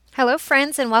Hello,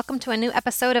 friends, and welcome to a new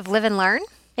episode of Live and Learn.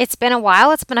 It's been a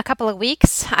while. It's been a couple of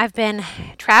weeks. I've been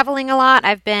traveling a lot.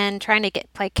 I've been trying to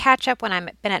play catch up when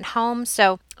I've been at home.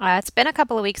 So it's been a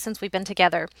couple of weeks since we've been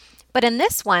together. But in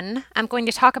this one, I'm going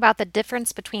to talk about the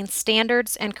difference between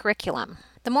standards and curriculum.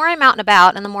 The more I'm out and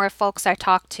about and the more folks I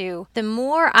talk to, the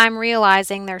more I'm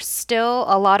realizing there's still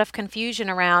a lot of confusion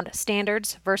around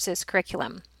standards versus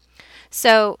curriculum.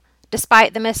 So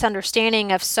despite the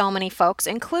misunderstanding of so many folks,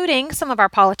 including some of our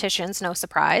politicians, no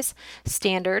surprise,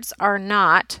 standards are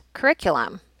not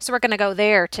curriculum. So we're going to go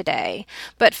there today.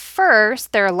 But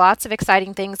first, there are lots of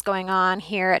exciting things going on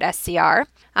here at SCR.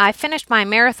 I finished my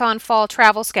marathon fall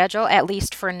travel schedule, at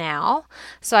least for now.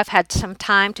 So I've had some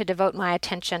time to devote my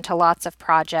attention to lots of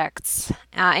projects,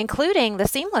 including the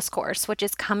Seamless course, which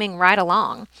is coming right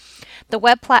along. The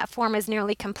web platform is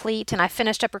nearly complete, and I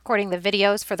finished up recording the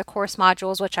videos for the course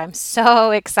modules, which I'm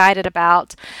so excited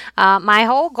about. My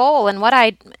whole goal and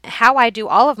how I do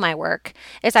all of my work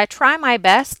is I try my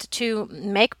best to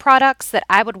make products that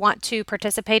I would want to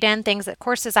participate in,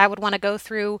 courses I would want to go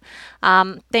through,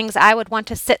 things I would want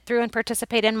to sit through and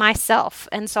participate in myself.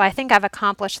 And so I think I've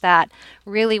accomplished that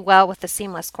really well with the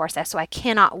Seamless course. So I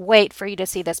cannot wait for you to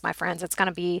see this, my friends. It's going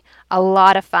to be a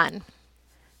lot of fun.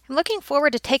 I'm looking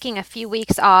forward to taking a few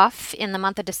weeks off in the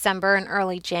month of December and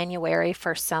early January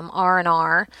for some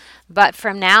R&R. But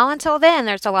from now until then,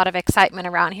 there's a lot of excitement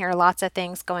around here, lots of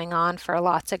things going on for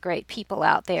lots of great people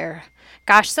out there.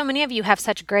 Gosh, so many of you have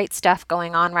such great stuff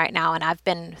going on right now, and I've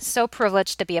been so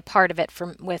privileged to be a part of it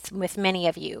with many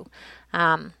of you.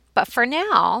 But for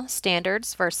now,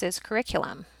 standards versus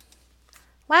curriculum.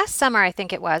 Last summer, I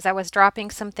think it was, I was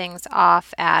dropping some things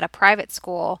off at a private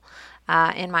school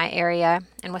in my area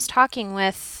and was talking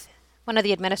with one of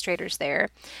the administrators there,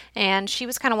 and she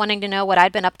was kind of wanting to know what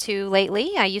I'd been up to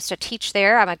lately. I used to teach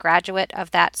there. I'm a graduate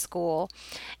of that school,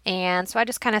 and so I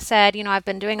just kind of said, I've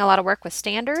been doing a lot of work with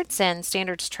standards and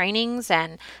standards trainings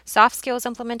and soft skills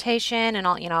implementation and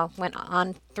all, went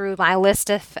on through my list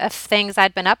of things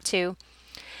I'd been up to.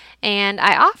 And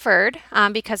I offered,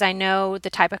 because I know the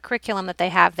type of curriculum that they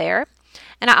have there,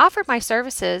 and I offered my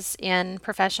services in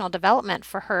professional development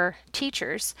for her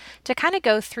teachers to kind of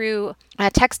go through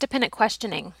text-dependent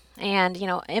questioning and,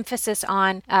 emphasis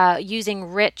on using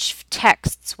rich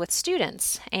texts with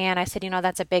students. And I said,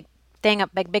 that's a big thing, a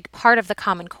big part of the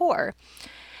Common Core.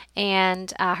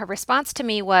 And her response to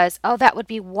me was, oh, that would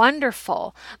be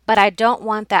wonderful, but I don't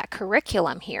want that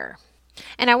curriculum here.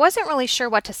 And I wasn't really sure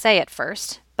what to say at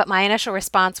first, but my initial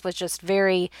response was just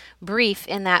very brief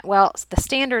in that, well, the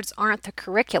standards aren't the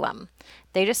curriculum.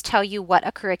 They just tell you what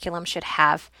a curriculum should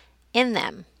have in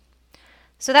them.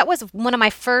 So that was one of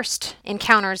my first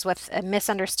encounters with a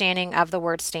misunderstanding of the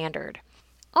word standard.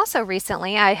 Also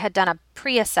recently, I had done a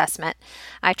pre-assessment.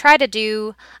 I try to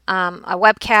do a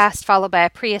webcast followed by a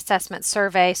pre-assessment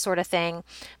survey sort of thing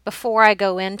before I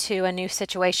go into a new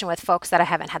situation with folks that I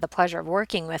haven't had the pleasure of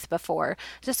working with before,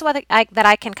 just so that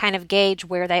I can kind of gauge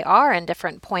where they are in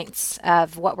different points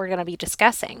of what we're going to be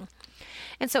discussing.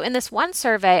 And so in this one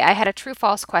survey, I had a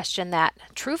true-false question that,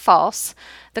 true-false,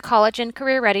 the college and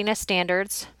career readiness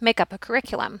standards make up a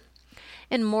curriculum.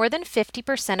 And more than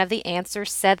 50% of the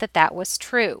answers said that that was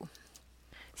true.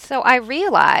 So I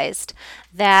realized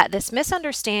that this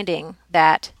misunderstanding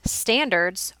that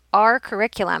standards are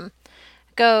curriculum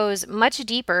goes much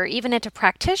deeper, even into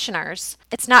practitioners.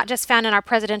 It's not just found in our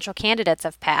presidential candidates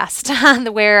of past,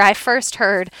 where I first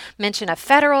heard mention of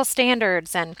federal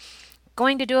standards and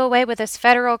going to do away with this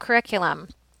federal curriculum,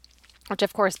 which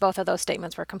of course both of those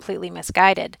statements were completely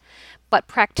misguided. But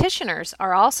practitioners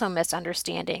are also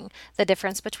misunderstanding the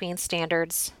difference between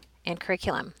standards and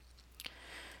curriculum.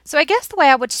 So I guess the way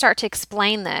I would start to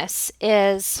explain this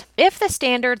is if the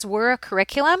standards were a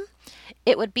curriculum,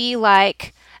 it would be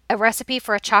like a recipe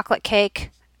for a chocolate cake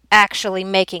actually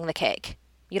making the cake.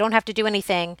 You don't have to do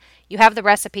anything. You have the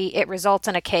recipe. It results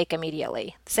in a cake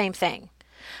immediately. Same thing.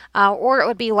 Or it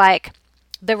would be like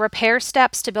the repair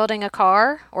steps to building a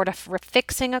car or to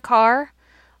fixing a car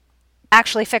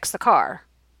actually fix the car.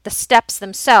 The steps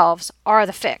themselves are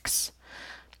the fix.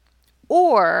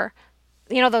 Or,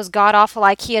 those god-awful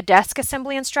IKEA desk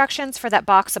assembly instructions for that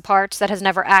box of parts that has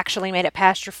never actually made it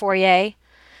past your foyer.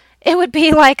 It would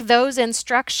be like those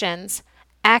instructions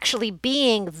actually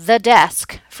being the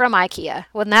desk from IKEA.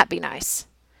 Wouldn't that be nice?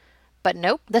 But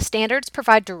nope, the standards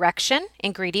provide direction,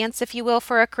 ingredients, if you will,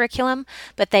 for a curriculum,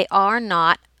 but they are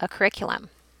not a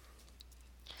curriculum.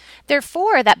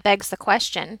 Therefore, that begs the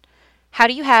question, how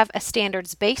do you have a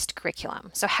standards-based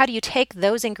curriculum? So how do you take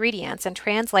those ingredients and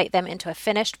translate them into a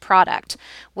finished product,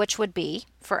 which would be,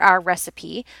 for our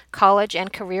recipe, college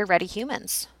and career-ready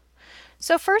humans?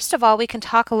 So first of all, we can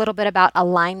talk a little bit about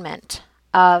alignment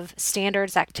of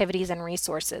standards, activities, and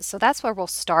resources. So that's where we'll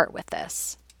start with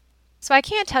this. So I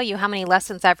can't tell you how many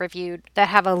lessons I've reviewed that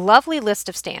have a lovely list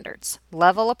of standards.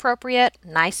 Level appropriate,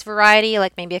 nice variety,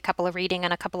 like maybe a couple of reading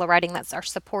and a couple of writing that are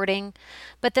supporting.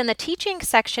 But then the teaching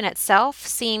section itself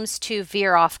seems to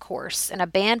veer off course and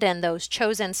abandon those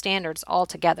chosen standards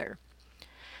altogether.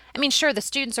 I mean, sure, the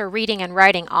students are reading and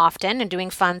writing often and doing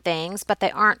fun things, but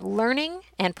they aren't learning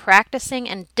and practicing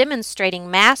and demonstrating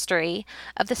mastery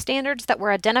of the standards that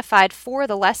were identified for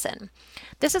the lesson.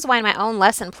 This is why in my own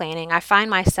lesson planning, I find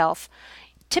myself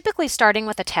typically starting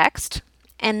with a text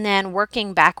and then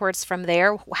working backwards from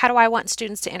there. How do I want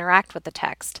students to interact with the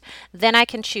text? Then I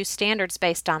can choose standards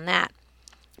based on that.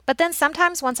 But then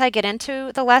sometimes once I get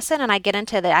into the lesson and I get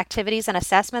into the activities and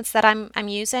assessments that I'm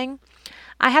using,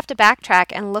 I have to backtrack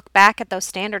and look back at those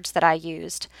standards that I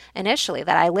used initially,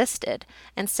 that I listed,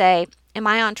 and say, am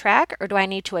I on track, or do I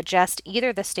need to adjust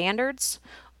either the standards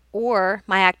or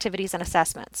my activities and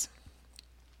assessments?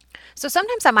 So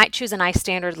sometimes I might choose a nice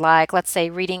standard like, let's say,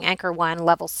 Reading Anchor 1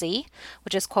 Level C,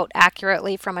 which is quote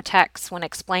accurately from a text when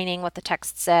explaining what the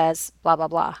text says, blah, blah,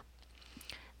 blah.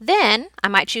 Then I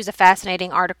might choose a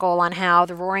fascinating article on how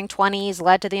the Roaring Twenties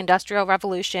led to the Industrial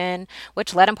Revolution,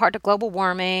 which led in part to global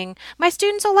warming. My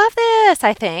students will love this,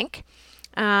 I think.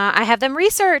 I have them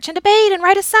research and debate and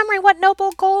write a summary. What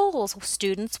noble goals!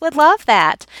 Students would love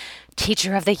that.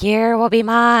 Teacher of the Year will be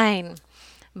mine.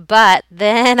 But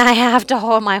then I have to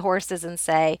hold my horses and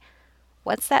say,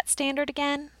 what's that standard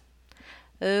again?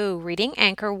 Oh, Reading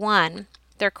Anchor 1.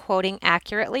 They're quoting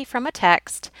accurately from a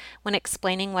text when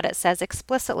explaining what it says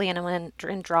explicitly and when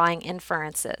drawing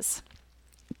inferences.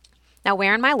 Now,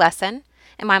 where in my lesson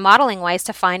am I modeling ways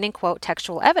to find and quote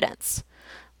textual evidence?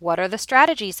 What are the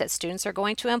strategies that students are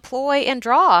going to employ and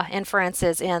draw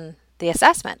inferences in the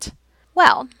assessment?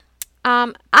 Well,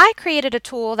 I created a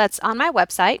tool that's on my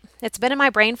website. It's been in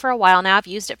my brain for a while now. I've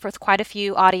used it for quite a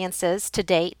few audiences to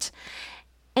date.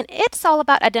 And it's all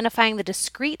about identifying the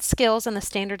discrete skills and the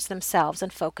standards themselves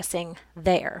and focusing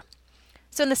there.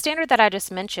 So in the standard that I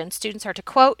just mentioned, students are to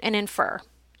quote and infer.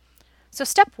 So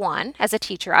step 1, as a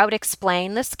teacher, I would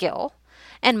explain the skill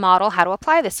and model how to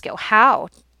apply the skill, how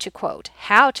to quote,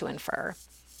 how to infer.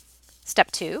 Step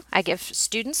 2, I give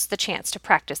students the chance to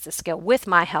practice the skill with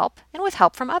my help and with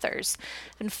help from others.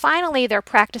 And finally, they're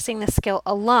practicing the skill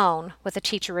alone with a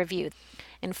teacher review.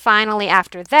 And finally,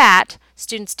 after that,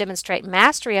 students demonstrate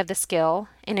mastery of the skill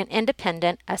in an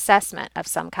independent assessment of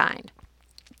some kind.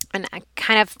 And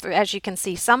kind of, as you can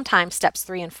see, sometimes steps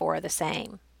 3 and 4 are the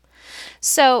same.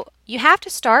 So you have to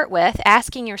start with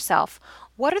asking yourself,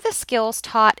 what are the skills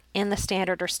taught in the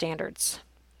standard or standards?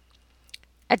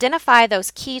 Identify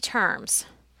those key terms.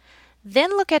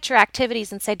 Then look at your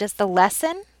activities and say, does the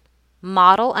lesson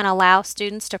model and allow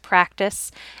students to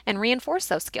practice and reinforce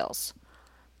those skills?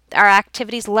 Are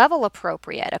activities level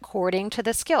appropriate according to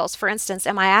the skills? For instance,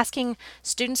 am I asking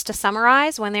students to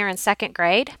summarize when they're in second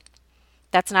grade?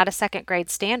 That's not a second grade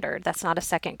standard. That's not a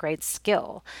second grade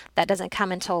skill. That doesn't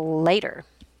come until later.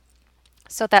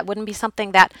 So that wouldn't be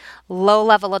something that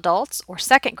low-level adults or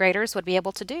second graders would be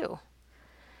able to do.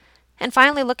 And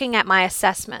finally, looking at my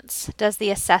assessments. Does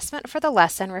the assessment for the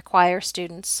lesson require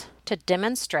students to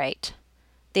demonstrate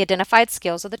the identified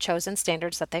skills of the chosen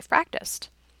standards that they've practiced?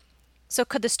 So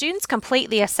could the students complete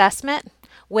the assessment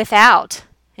without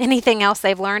anything else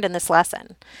they've learned in this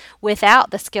lesson,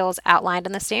 without the skills outlined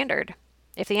in the standard?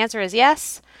 If the answer is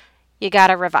yes, you got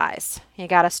to revise. You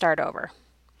got to start over.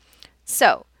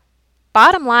 So,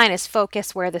 bottom line is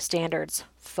focus where the standards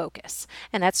focus.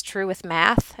 And that's true with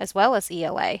math as well as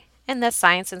ELA, and that's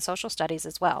science and social studies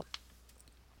as well.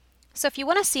 So if you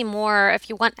want to see more, if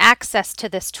you want access to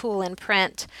this tool in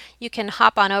print, you can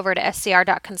hop on over to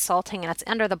scr.consulting, and it's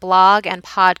under the blog and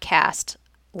podcast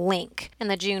link in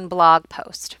the June blog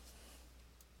post.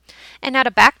 And now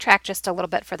to backtrack just a little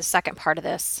bit for the second part of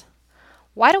this.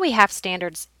 Why do we have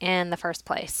standards in the first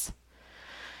place?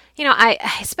 You know, I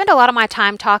spend a lot of my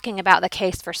time talking about the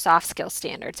case for soft skill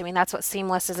standards. I mean, that's what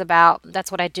Seamless is about.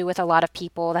 That's what I do with a lot of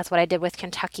people. That's what I did with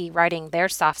Kentucky writing their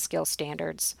soft skill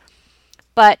standards.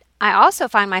 But I also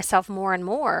find myself more and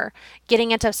more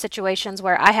getting into situations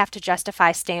where I have to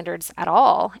justify standards at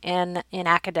all in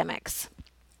academics.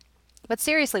 But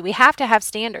seriously, we have to have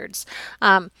standards.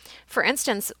 For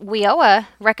instance, WIOA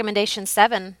Recommendation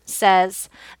 7 says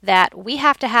that we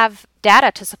have to have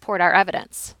data to support our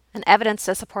evidence, and evidence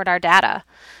to support our data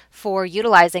for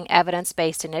utilizing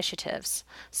evidence-based initiatives.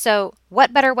 So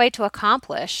what better way to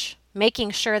accomplish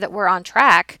making sure that we're on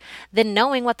track than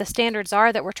knowing what the standards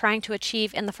are that we're trying to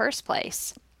achieve in the first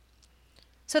place?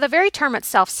 So the very term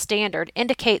itself, standard,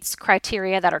 indicates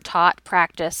criteria that are taught,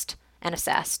 practiced, and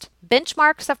assessed.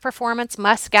 Benchmarks of performance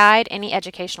must guide any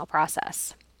educational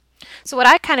process. So what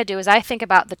I kind of do is I think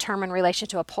about the term in relation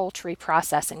to a poultry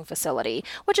processing facility,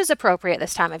 which is appropriate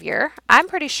this time of year. I'm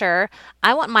pretty sure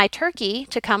I want my turkey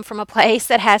to come from a place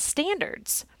that has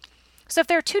standards. So if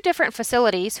there are two different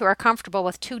facilities who are comfortable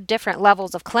with two different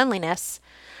levels of cleanliness,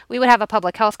 we would have a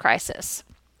public health crisis.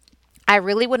 I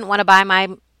really wouldn't want to buy my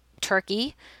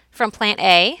turkey from plant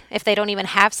A if they don't even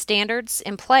have standards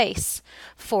in place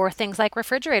for things like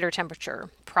refrigerator temperature,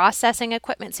 processing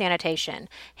equipment sanitation,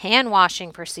 hand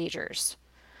washing procedures.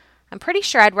 I'm pretty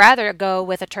sure I'd rather go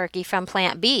with a turkey from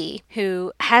plant B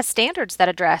who has standards that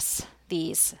address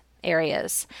these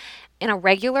areas in a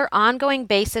regular, ongoing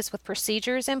basis with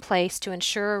procedures in place to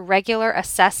ensure regular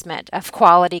assessment of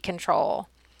quality control.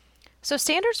 So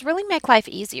standards really make life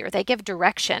easier. They give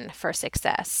direction for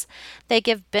success. They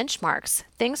give benchmarks,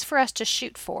 things for us to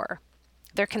shoot for.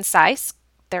 They're concise,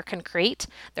 they're concrete,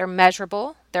 they're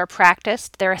measurable, they're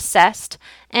practiced, they're assessed,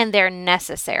 and they're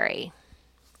necessary.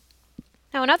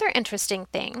 Now, another interesting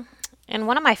thing, in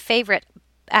one of my favorite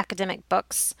academic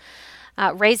books,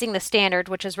 Raising the Standard,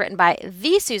 which was written by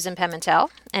the Susan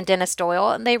Pimentel and Dennis Doyle.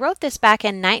 And they wrote this back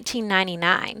in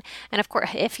 1999. And of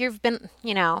course, if you're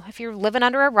living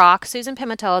under a rock, Susan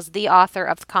Pimentel is the author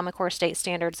of the Common Core State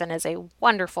Standards and is a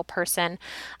wonderful person,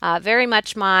 very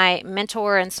much my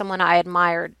mentor and someone I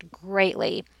admired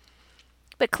greatly.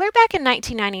 But clear back in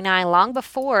 1999, long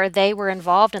before they were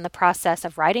involved in the process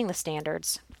of writing the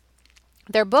standards,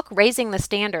 their book, Raising the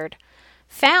Standard,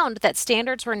 found that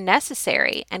standards were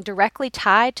necessary and directly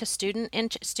tied to student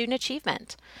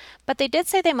achievement, but they did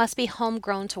say they must be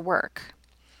homegrown to work.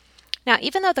 Now,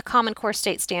 even though the Common Core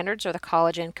State Standards or the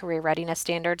College and Career Readiness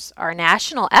Standards are a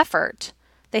national effort,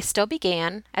 they still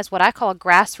began as what I call a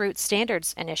grassroots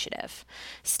standards initiative.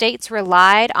 States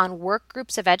relied on work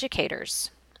groups of educators,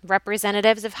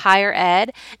 representatives of higher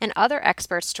ed, and other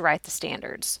experts to write the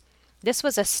standards. This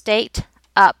was a state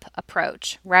up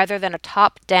approach rather than a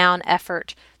top-down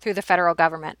effort through the federal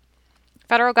government.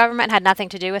 Federal government had nothing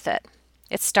to do with it.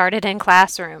 It started in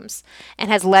classrooms and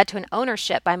has led to an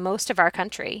ownership by most of our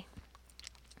country.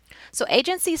 So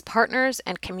agencies, partners,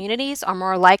 and communities are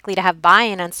more likely to have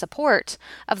buy-in and support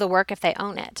of the work if they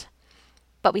own it.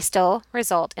 But we still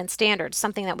result in standards,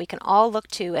 something that we can all look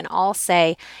to and all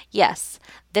say, yes,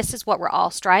 this is what we're all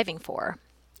striving for.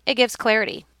 It gives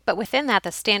clarity. But within that,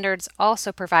 the standards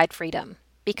also provide freedom.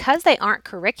 Because they aren't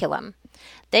curriculum,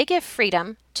 they give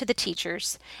freedom to the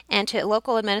teachers and to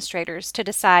local administrators to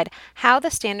decide how the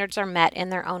standards are met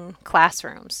in their own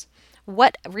classrooms.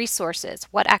 What resources,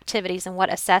 what activities, and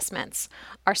what assessments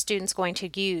are students going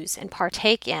to use and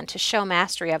partake in to show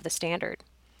mastery of the standard?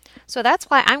 So that's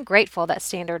why I'm grateful that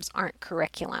standards aren't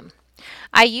curriculum.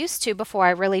 I used to, before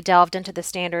I really delved into the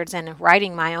standards and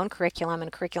writing my own curriculum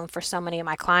and curriculum for so many of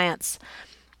my clients,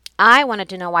 I wanted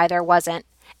to know why there wasn't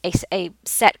a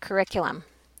set curriculum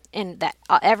in that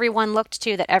everyone looked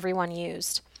to, that everyone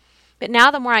used. But now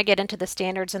the more I get into the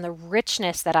standards and the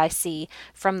richness that I see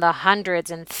from the hundreds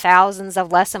and thousands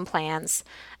of lesson plans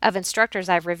of instructors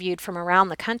I've reviewed from around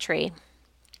the country,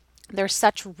 there's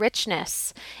such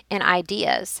richness in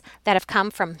ideas that have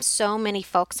come from so many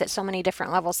folks at so many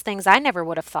different levels, things I never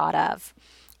would have thought of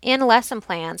in lesson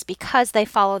plans because they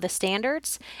follow the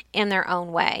standards in their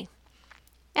own way.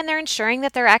 And they're ensuring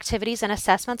that their activities and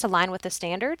assessments align with the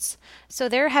standards. So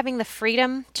they're having the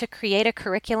freedom to create a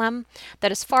curriculum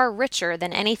that is far richer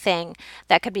than anything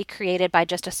that could be created by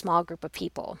just a small group of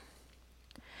people.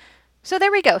 So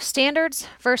there we go, standards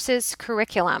versus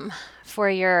curriculum for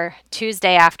your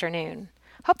Tuesday afternoon.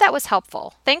 Hope that was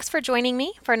helpful. Thanks for joining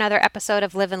me for another episode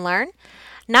of Live and Learn.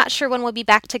 Not sure when we'll be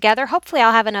back together. Hopefully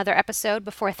I'll have another episode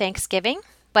before Thanksgiving.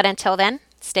 But until then,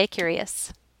 stay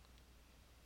curious.